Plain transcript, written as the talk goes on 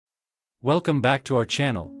Welcome back to our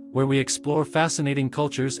channel, where we explore fascinating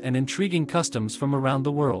cultures and intriguing customs from around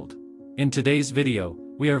the world. In today's video,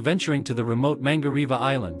 we are venturing to the remote Mangareva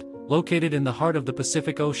Island, located in the heart of the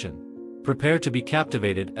Pacific Ocean. Prepare to be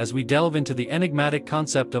captivated as we delve into the enigmatic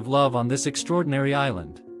concept of love on this extraordinary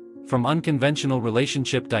island. From unconventional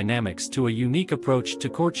relationship dynamics to a unique approach to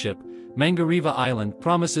courtship, Mangareva Island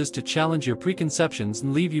promises to challenge your preconceptions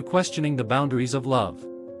and leave you questioning the boundaries of love.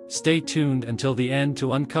 Stay tuned until the end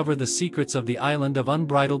to uncover the secrets of the island of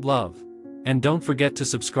unbridled love. And don't forget to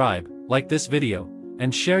subscribe, like this video,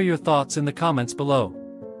 and share your thoughts in the comments below.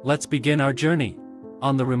 Let's begin our journey.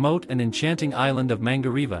 On the remote and enchanting island of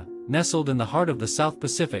Mangareva, nestled in the heart of the South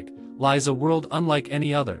Pacific, lies a world unlike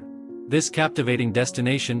any other. This captivating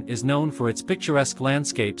destination is known for its picturesque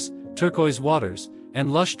landscapes, turquoise waters,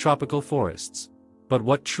 and lush tropical forests. But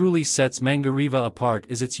what truly sets Mangareva apart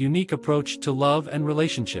is its unique approach to love and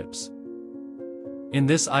relationships. In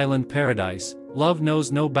this island paradise, love knows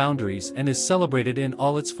no boundaries and is celebrated in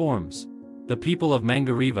all its forms. The people of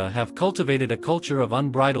Mangareva have cultivated a culture of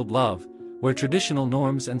unbridled love, where traditional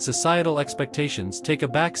norms and societal expectations take a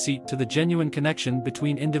backseat to the genuine connection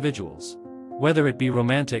between individuals. Whether it be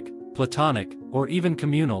romantic, platonic, or even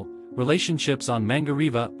communal, relationships on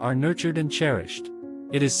Mangareva are nurtured and cherished.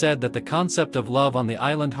 It is said that the concept of love on the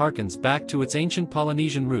island harkens back to its ancient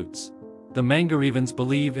Polynesian roots. The Mangarevans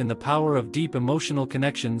believe in the power of deep emotional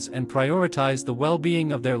connections and prioritize the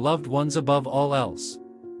well-being of their loved ones above all else.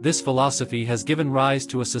 This philosophy has given rise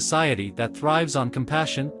to a society that thrives on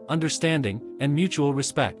compassion, understanding, and mutual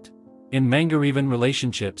respect. In Mangarevan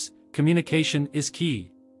relationships, communication is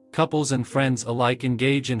key. Couples and friends alike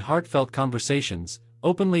engage in heartfelt conversations,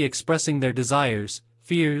 openly expressing their desires,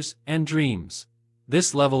 fears, and dreams.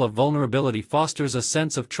 This level of vulnerability fosters a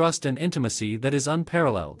sense of trust and intimacy that is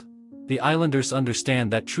unparalleled. The islanders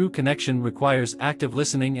understand that true connection requires active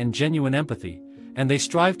listening and genuine empathy, and they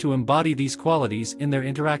strive to embody these qualities in their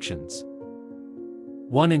interactions.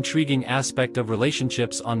 One intriguing aspect of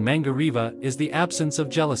relationships on Mangareva is the absence of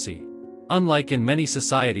jealousy. Unlike in many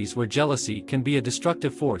societies where jealousy can be a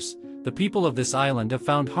destructive force, the people of this island have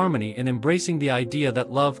found harmony in embracing the idea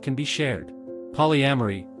that love can be shared.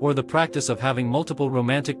 Polyamory, or the practice of having multiple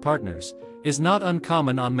romantic partners, is not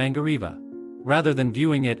uncommon on Mangareva. Rather than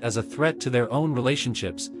viewing it as a threat to their own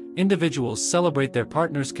relationships, individuals celebrate their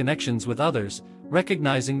partner's connections with others,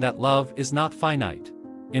 recognizing that love is not finite.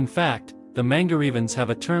 In fact, the Mangarevans have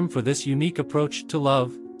a term for this unique approach to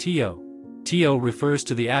love: tio. Tio refers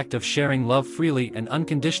to the act of sharing love freely and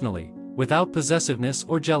unconditionally, without possessiveness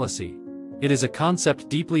or jealousy. It is a concept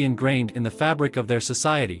deeply ingrained in the fabric of their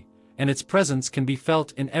society, and its presence can be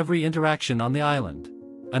felt in every interaction on the island.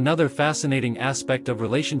 Another fascinating aspect of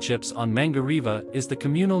relationships on Mangareva is the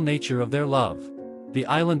communal nature of their love. The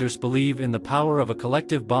islanders believe in the power of a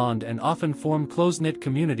collective bond and often form close-knit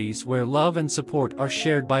communities where love and support are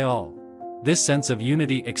shared by all. This sense of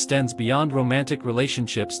unity extends beyond romantic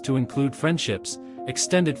relationships to include friendships,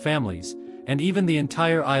 extended families, and even the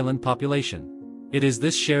entire island population. It is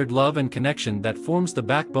this shared love and connection that forms the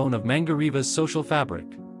backbone of Mangareva's social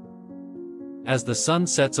fabric. As the sun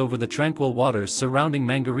sets over the tranquil waters surrounding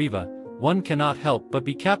Mangareva, one cannot help but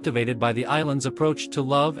be captivated by the island's approach to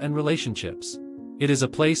love and relationships. It is a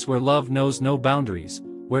place where love knows no boundaries,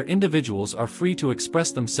 where individuals are free to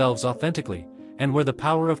express themselves authentically, and where the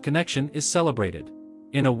power of connection is celebrated.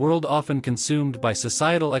 In a world often consumed by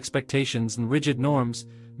societal expectations and rigid norms,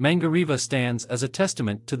 Mangareva stands as a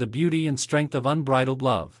testament to the beauty and strength of unbridled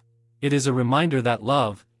love. It is a reminder that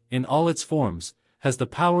love, in all its forms, has the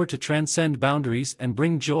power to transcend boundaries and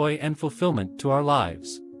bring joy and fulfillment to our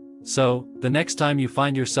lives. So, the next time you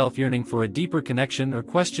find yourself yearning for a deeper connection or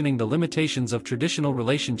questioning the limitations of traditional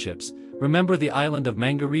relationships, remember the island of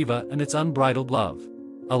Mangareva and its unbridled love.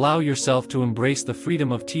 Allow yourself to embrace the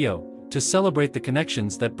freedom of tio, to celebrate the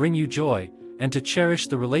connections that bring you joy, and to cherish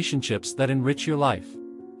the relationships that enrich your life.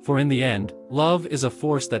 For in the end, love is a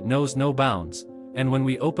force that knows no bounds, and when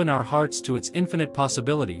we open our hearts to its infinite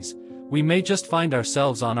possibilities, we may just find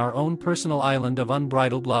ourselves on our own personal island of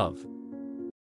unbridled love.